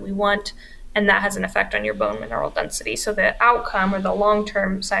extent that we want, and that has an effect on your bone mineral density. So the outcome or the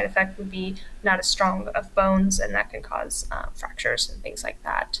long-term side effect would be not as strong of bones, and that can cause fractures and things like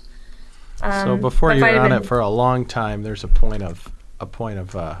that. So before you're on it for a long time, there's a point of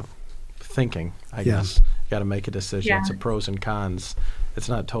thinking, I guess. You got to make a decision. Yeah. It's a pros and cons. It's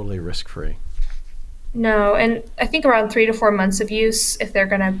not totally risk-free. No, and I think around 3 to 4 months of use, if they're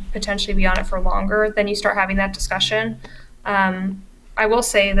going to potentially be on it for longer, then you start having that discussion. I will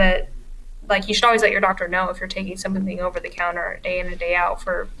say that, like, you should always let your doctor know if you're taking something over the counter day in and day out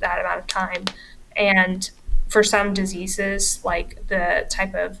for that amount of time. And for some diseases, like the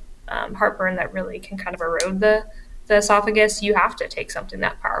type of heartburn that really can kind of erode the esophagus, you have to take something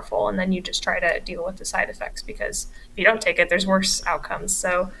that powerful, and then you just try to deal with the side effects, because if you don't take it, there's worse outcomes.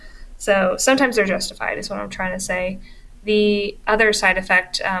 So sometimes they're justified, is what I'm trying to say. The other side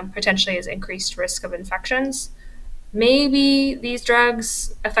effect potentially is increased risk of infections. Maybe these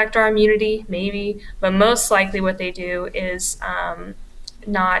drugs affect our immunity, maybe, but most likely what they do is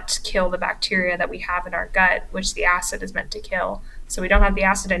not kill the bacteria that we have in our gut, which the acid is meant to kill. So we don't have the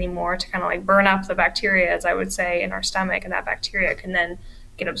acid anymore to kind of like burn up the bacteria, as I would say, in our stomach, and that bacteria can then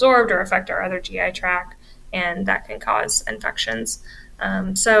get absorbed or affect our other GI tract, and that can cause infections.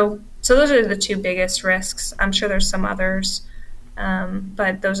 So those are the two biggest risks. I'm sure there's some others,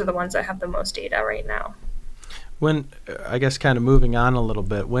 but those are the ones that have the most data right now. When, I guess kind of moving on a little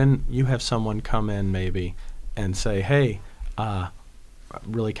bit, when you have someone come in maybe and say, hey,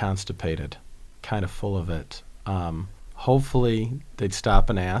 really constipated, kind of full of it, hopefully they'd stop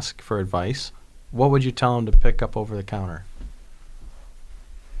and ask for advice. What would you tell them to pick up over the counter?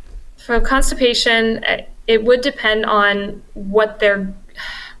 For constipation, it would depend on what the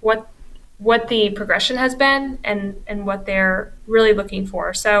progression has been, and what they're really looking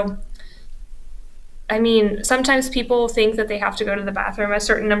for. So, I mean, sometimes people think that they have to go to the bathroom a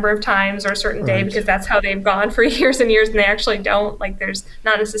certain number of times or a certain day because that's how they've gone for years and years, and they actually don't. Like, there's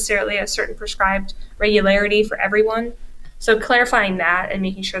not necessarily a certain prescribed regularity for everyone. So clarifying that and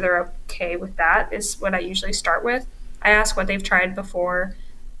making sure they're okay with that is what I usually start with. I ask what they've tried before.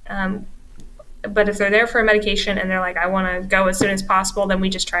 But if they're there for a medication and they're like, I want to go as soon as possible, then we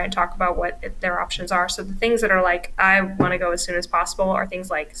just try and talk about what their options are. So the things that are like, I want to go as soon as possible, are things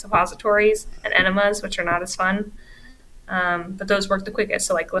like suppositories and enemas, which are not as fun. But those work the quickest.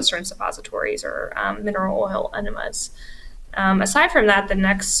 So like glycerin suppositories or mineral oil enemas. Aside from that, the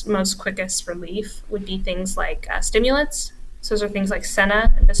next most quickest relief would be things like stimulants. So those are things like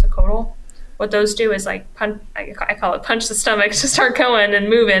Senna and Bisacodyl. What those do is like I call it punch the stomach to start going and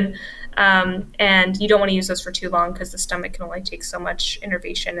moving. And you don't want to use those for too long, because the stomach can only take so much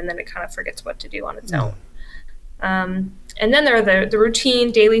innervation, and then it kind of forgets what to do on its own. And then there are the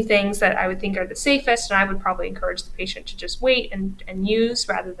routine daily things that I would think are the safest, and I would probably encourage the patient to just wait and use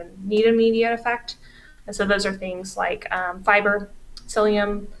rather than need immediate effect. And so those are things like fiber,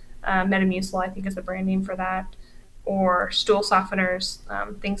 psyllium, Metamucil, I think is the brand name for that, or stool softeners,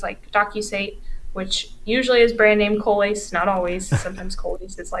 things like Docusate, which usually is brand name Colace, not always. Sometimes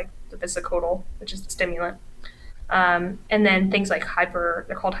Colace is like the Bisacodyl, which is the stimulant. And then things like they're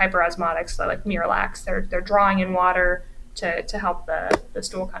called hyperosmotics, so like Miralax. They're drawing in water to help the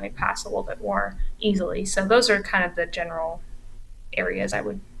stool kind of pass a little bit more easily. So those are kind of the general areas I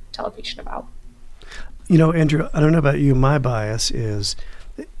would tell a patient about. You know, Andrew, I don't know about you, my bias is,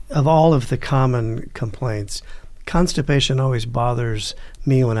 of all of the common complaints, constipation always bothers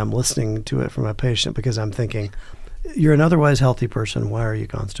me when I'm listening to it from a patient, because I'm thinking, you're an otherwise healthy person. Why are you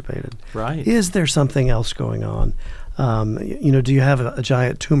constipated? Right. Is there something else going on? Do you have a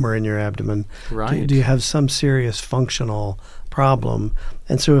giant tumor in your abdomen? Right. Do you have some serious functional problem?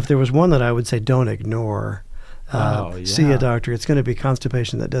 And so if there was one that I would say don't ignore, see a doctor, it's going to be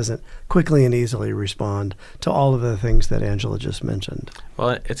constipation that doesn't quickly and easily respond to all of the things that Angela just mentioned.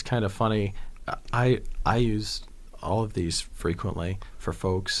 Well, it's kind of funny. I use all of these frequently for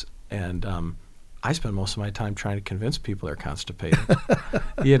folks, and I spend most of my time trying to convince people they're constipated.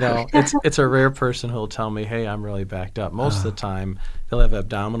 It's a rare person who'll tell me, hey, I'm really backed up. Most of the time, they'll have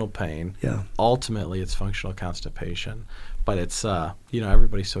abdominal pain. Yeah. Ultimately, it's functional constipation. But it's,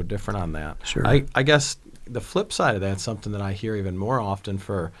 everybody's so different on that. Sure. I guess the flip side of that, something that I hear even more often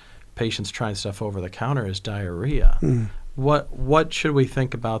for patients trying stuff over the counter, is diarrhea. What should we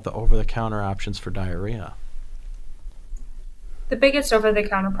think about the over-the-counter options for diarrhea? The biggest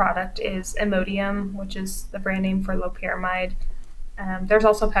over-the-counter product is Imodium, which is the brand name for loperamide. There's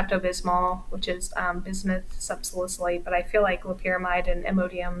also Pepto-Bismol, which is bismuth subsalicylate, but I feel like loperamide and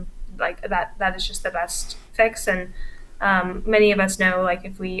Imodium, like that is just the best fix. And many of us know, like,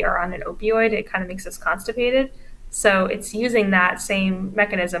 if we are on an opioid, it kind of makes us constipated. So it's using that same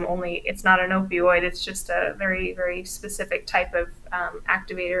mechanism, only it's not an opioid. It's just a very, very specific type of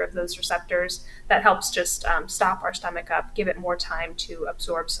activator of those receptors that helps just stop our stomach up, give it more time to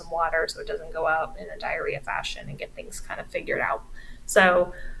absorb some water so it doesn't go out in a diarrhea fashion and get things kind of figured out.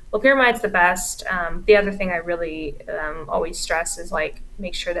 So Lopiramide's the best. The other thing I really always stress is like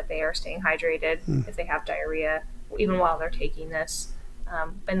make sure that they are staying hydrated if they have diarrhea, even while they're taking this.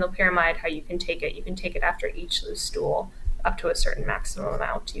 And loperamide, how you can take it after each loose stool up to a certain maximum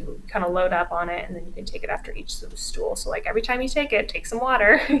amount. You kind of load up on it, and then you can take it after each loose stool. So like every time you take it, take some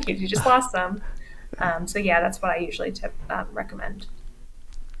water. You just lost some. So yeah, that's what I usually recommend.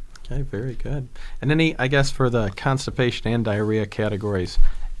 Okay, very good. And any, I guess, for the constipation and diarrhea categories,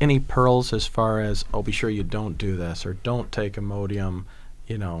 any pearls as far as, oh, be sure you don't do this or don't take Imodium,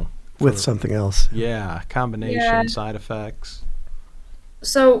 with something else. Yeah, combination side effects.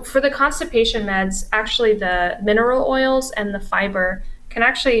 So for the constipation meds, actually the mineral oils and the fiber can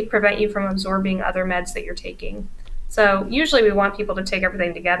actually prevent you from absorbing other meds that you're taking. So usually we want people to take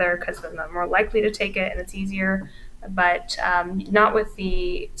everything together because then they're more likely to take it and it's easier, but not with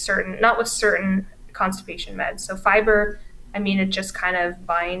certain constipation meds. So fiber, it just kind of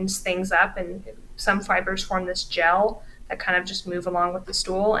binds things up, and some fibers form this gel that kind of just move along with the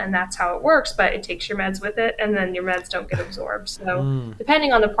stool, and that's how it works, but it takes your meds with it, and then your meds don't get absorbed. So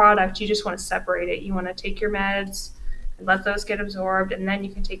depending on the product, you just want to separate it. You want to take your meds and let those get absorbed, and then you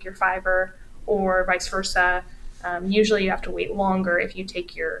can take your fiber, or vice versa. Usually you have to wait longer if you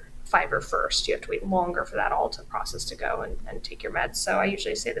take your fiber first. You have to wait longer for that all to process to go and take your meds. So I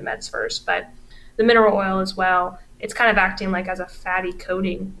usually say the meds first, but the mineral oil as well, it's kind of acting like as a fatty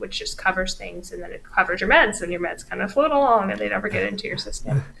coating, which just covers things, and then it covers your meds, and your meds kind of float along and they never get into your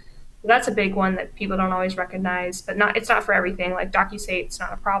system. So that's a big one that people don't always recognize, but it's not for everything. Like Docusate, it's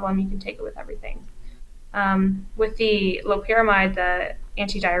not a problem. You can take it with everything. With the loperamide, the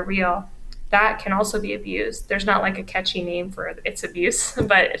antidiarrheal, that can also be abused. There's not like a catchy name for its abuse,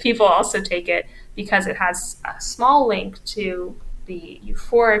 but people also take it because it has a small link to the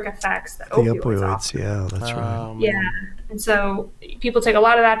euphoric effects that opioids offer. Yeah, that's right. Yeah, and so people take a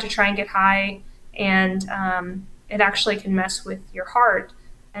lot of that to try and get high, and it actually can mess with your heart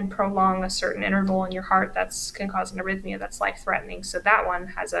and prolong a certain interval in your heart can cause an arrhythmia that's life-threatening. So that one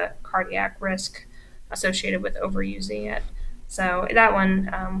has a cardiac risk associated with overusing it. So that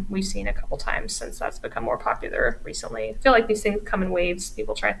one we've seen a couple times since that's become more popular recently. I feel like these things come in waves.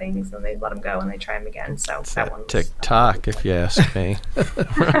 People try things and they let them go and they try them again. So it's that one. TikTok, if you ask me.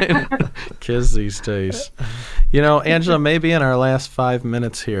 Right? Kids these days. Angela, maybe in our last 5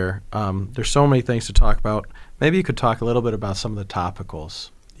 minutes here, there's so many things to talk about. Maybe you could talk a little bit about some of the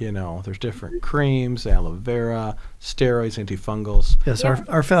topicals. There's different creams, aloe vera, steroids, antifungals. Yes, yeah.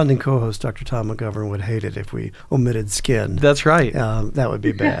 Our founding co-host, Dr. Tom McGovern, would hate it if we omitted skin. That's right. That would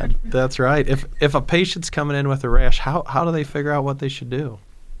be bad. That's right. If a patient's coming in with a rash, how do they figure out what they should do?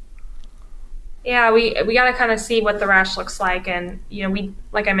 Yeah, we got to kind of see what the rash looks like, and we,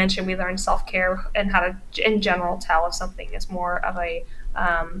 like I mentioned, we learn self-care and how to, in general, tell if something is more of a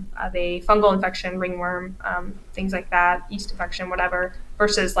fungal infection, ringworm, things like that, yeast infection, whatever,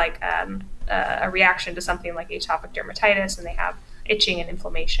 versus like a reaction to something like atopic dermatitis, and they have itching and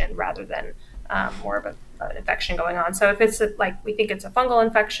inflammation rather than more of an infection going on. So if it's we think it's a fungal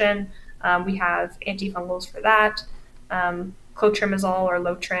infection, we have antifungals for that. Clotrimazole or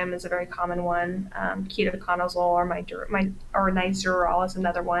Lotrim is a very common one. Ketoconazole or Nizoral is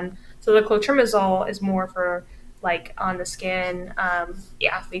another one. So the clotrimazole is more for like on the skin,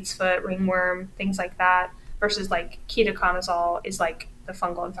 athlete's foot, ringworm, things like that, versus like ketoconazole is like the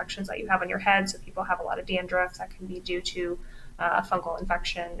fungal infections that you have on your head. So people have a lot of dandruff that can be due to a fungal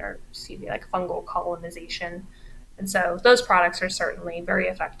infection, or like fungal colonization. And so those products are certainly very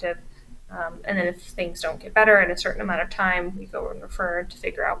effective. And then if things don't get better in a certain amount of time, we go and refer to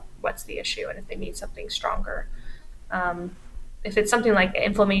figure out what's the issue and if they need something stronger. If it's something like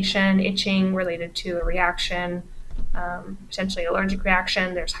inflammation, itching related to a reaction, potentially allergic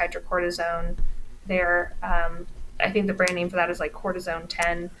reaction, there's hydrocortisone. I think the brand name for that is like Cortisone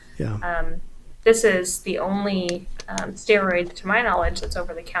 10. Yeah. This is the only steroid, to my knowledge, that's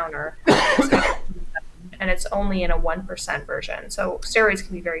over the counter. And it's only in a 1% version. So steroids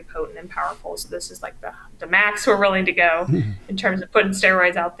can be very potent and powerful. So this is like the max we're willing to go in terms of putting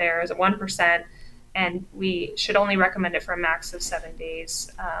steroids out there is at 1%. And we should only recommend it for a max of 7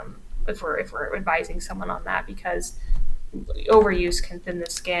 days if we're advising someone on that, because overuse can thin the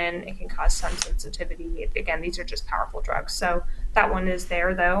skin. It can cause sun sensitivity. Again, these are just powerful drugs. So that one is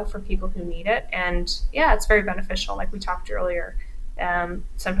there, though, for people who need it. And yeah, it's very beneficial, like we talked earlier.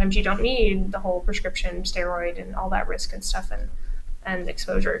 Sometimes you don't need the whole prescription steroid and all that risk and stuff and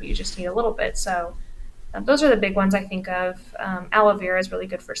exposure. You just need a little bit. So those are the big ones I think of. Aloe vera is really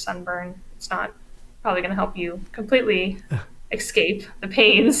good for sunburn. It's not probably going to help you completely escape the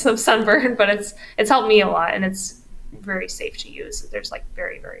pains of sunburn, but it's helped me a lot, and it's very safe to use. There's like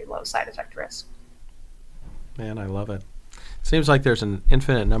very, very low side effect risk. Man, I love it. Seems like there's an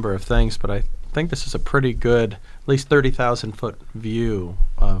infinite number of things, but I think this is a pretty good, at least 30,000-foot view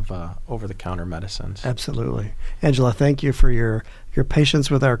of over-the-counter medicines. Absolutely. Angela, thank you for your patience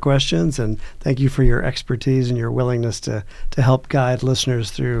with our questions, and thank you for your expertise and your willingness to help guide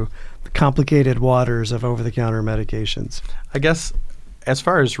listeners through the complicated waters of over-the-counter medications. I guess as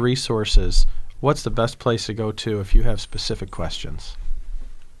far as resources, what's the best place to go to if you have specific questions?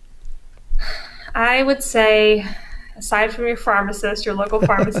 I would say, aside from your pharmacist, your local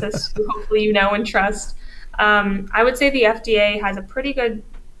pharmacist, who hopefully you know and trust, I would say the FDA has a pretty good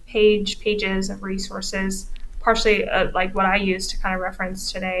pages of resources, partially like what I use to kind of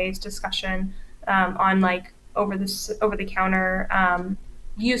reference today's discussion on like over-the-counter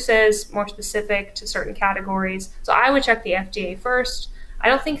uses, more specific to certain categories. So I would check the FDA first. I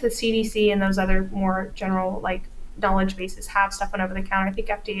don't think the CDC and those other more general like knowledge bases have stuff on over-the-counter. I think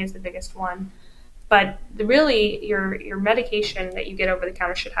FDA is the biggest one. But really, your medication that you get over the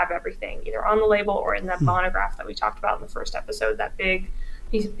counter should have everything, either on the label or in that monograph that we talked about in the first episode, that big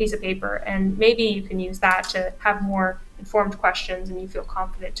piece of paper. And maybe you can use that to have more informed questions, and you feel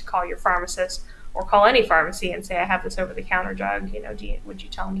confident to call your pharmacist or call any pharmacy and say, I have this over-the-counter drug. Would you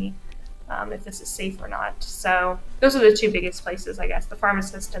tell me if this is safe or not? So those are the two biggest places, I guess, the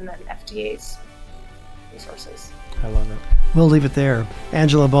pharmacist and then FDA's resources. I love it. We'll leave it there.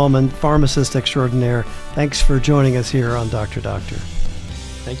 Angela Bowman, pharmacist extraordinaire, thanks for joining us here on Dr. Doctor.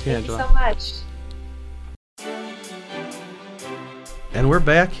 Thank you, Angela. Thank you so much. And we're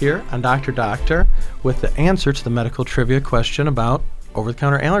back here on Dr. Doctor with the answer to the medical trivia question about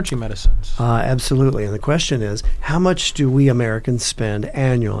over-the-counter allergy medicines. Absolutely. And the question is, how much do we Americans spend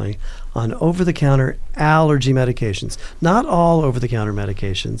annually on over-the-counter allergy medications? Not all over-the-counter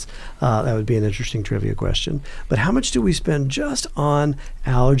medications. That would be an interesting trivia question. But how much do we spend just on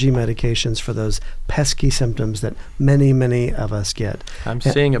allergy medications for those pesky symptoms that many, many of us get? I'm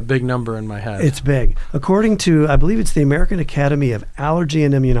seeing a big number in my head. It's big. According to, I believe it's the American Academy of Allergy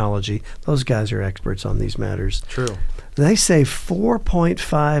and Immunology, those guys are experts on these matters. True. They say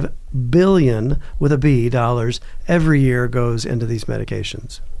 $4.5 billion with a B dollars every year goes into these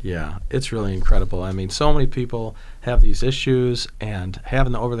medications. Yeah, it's really incredible. I mean, so many people have these issues, and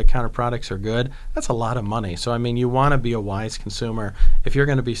having the over-the-counter products are good. That's a lot of money. So, I mean, you want to be a wise consumer. If you're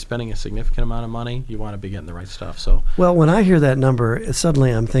going to be spending a significant amount of money, you want to be getting the right stuff. So, well, when I hear that number,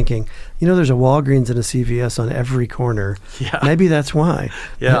 suddenly I'm thinking, there's a Walgreens and a CVS on every corner. Yeah. Maybe that's why.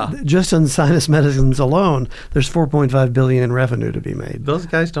 Yeah. Just on sinus medicines alone, there's $4.5 billion in revenue to be made. Those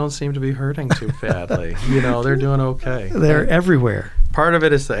guys don't seem to be hurting too badly. They're doing okay. They're everywhere. Part of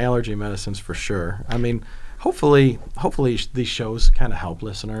it is the allergy medicines for sure. I mean, hopefully these shows kind of help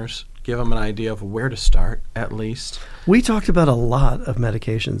listeners, give them an idea of where to start at least. We talked about a lot of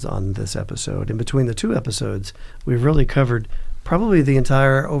medications on this episode. In between the two episodes, we've really covered probably the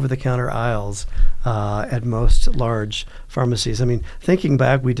entire over-the-counter aisles at most large pharmacies. I mean, thinking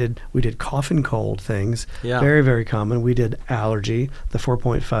back, we did cough and cold things, very, very common. We did allergy, the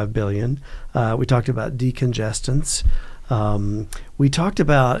 $4.5 billion. We talked about decongestants. We talked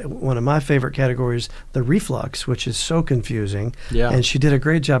about one of my favorite categories, the reflux, which is so confusing. Yeah. And she did a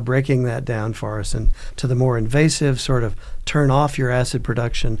great job breaking that down for us and to the more invasive sort of turn off your acid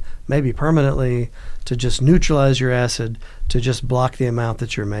production, maybe permanently, to just neutralize your acid, to just block the amount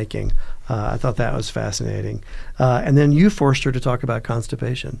that you're making. I thought that was fascinating. And then you forced her to talk about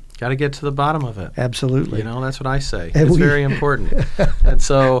constipation. Got to get to the bottom of it. Absolutely. That's what I say. It's very important. And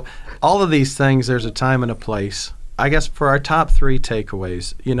so all of these things, there's a time and a place. I guess for our top three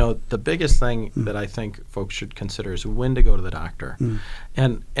takeaways, the biggest thing that I think folks should consider is when to go to the doctor.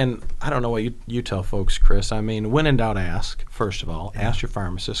 And I don't know what you tell folks, Chris. I mean, when in doubt, ask, first of all. Ask your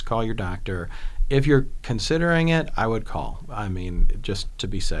pharmacist, call your doctor. If you're considering it, I would call. I mean, just to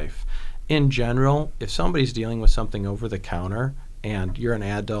be safe. In general, if somebody's dealing with something over the counter and you're an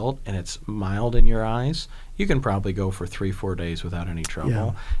adult and it's mild in your eyes, you can probably go for 3-4 days without any trouble.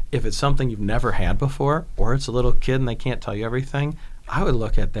 Yeah. If it's something you've never had before, or it's a little kid and they can't tell you everything, I would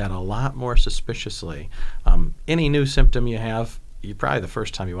look at that a lot more suspiciously. Any new symptom you have, probably the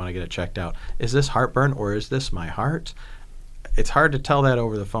first time you want to get it checked out. Is this heartburn or is this my heart? It's hard to tell that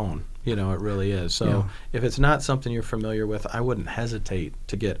over the phone. It really is. So if it's not something you're familiar with, I wouldn't hesitate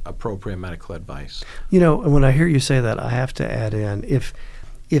to get appropriate medical advice. When I hear you say that, I have to add in,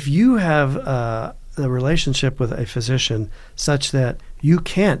 if you have a relationship with a physician such that you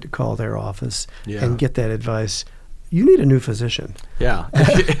can't call their office and get that advice, you need a new physician. Yeah.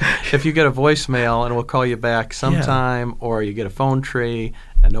 If you get a voicemail and we'll call you back sometime, or you get a phone tree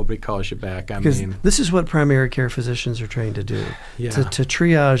and nobody calls you back, Because this is what primary care physicians are trained to do, to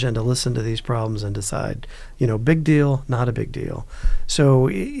triage and to listen to these problems and decide, big deal, not a big deal. So,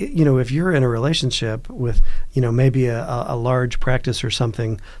 if you're in a relationship with, maybe a large practice or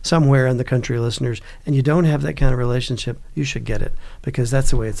something somewhere in the country, listeners, and you don't have that kind of relationship, you should get it, because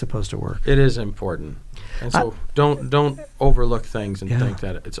that's the way it's supposed to work. It is important. And so don't overlook things and think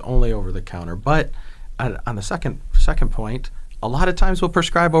that it's only over the counter. But on the second point, a lot of times we'll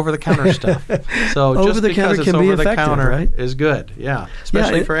prescribe over-the-counter stuff. So just because it's over-the-counter right? is good,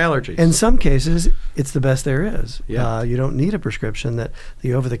 especially for allergies. In some cases, it's the best there is. Yeah. You don't need a prescription. That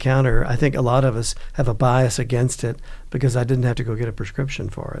the over-the-counter, I think a lot of us have a bias against it because I didn't have to go get a prescription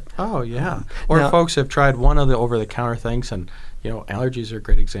for it. Oh, yeah. Or folks have tried one of the over-the-counter things, and, allergies are a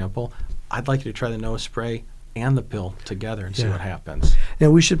great example. I'd like you to try the nose spray and the pill together and see what happens.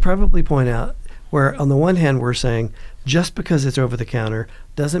 Now, we should probably point out where, on the one hand, we're saying just because it's over the counter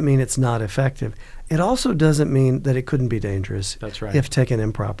doesn't mean it's not effective. It also doesn't mean that it couldn't be dangerous. That's right. If taken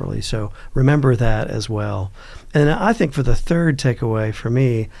improperly. So remember that as well. And I think for the third takeaway for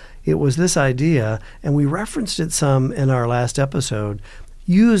me, it was this idea, and we referenced it some in our last episode.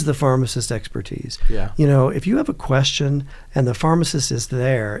 Use the pharmacist's expertise. Yeah. If you have a question and the pharmacist is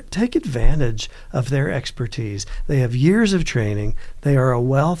there, take advantage of their expertise. They have years of training. They are a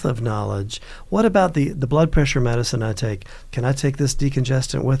wealth of knowledge. What about the blood pressure medicine I take? Can I take this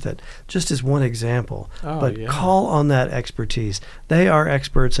decongestant with it? Just as one example. Call on that expertise. They are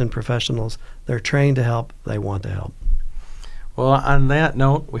experts and professionals. They're trained to help. They want to help. Well, on that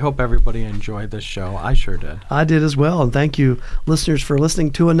note, we hope everybody enjoyed this show. I sure did. I did as well. And thank you, listeners, for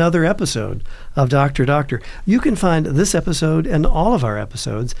listening to another episode of Dr. Doctor. You can find this episode and all of our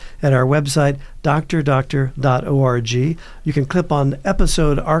episodes at our website, drdoctor.org. You can click on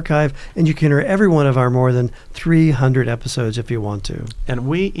Episode Archive, and you can hear every one of our more than 300 episodes if you want to. And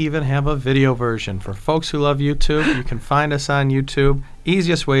we even have a video version for folks who love YouTube. You can find us on YouTube.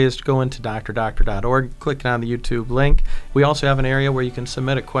 Easiest way is to go into drdoctor.org, click on the YouTube link. We also have an area where you can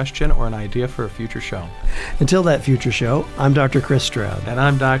submit a question or an idea for a future show. Until that future show, I'm Dr. Chris Stroud. And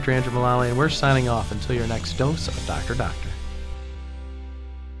I'm Dr. Andrew Mullally, and we're signing off until your next dose of Dr. Doctor.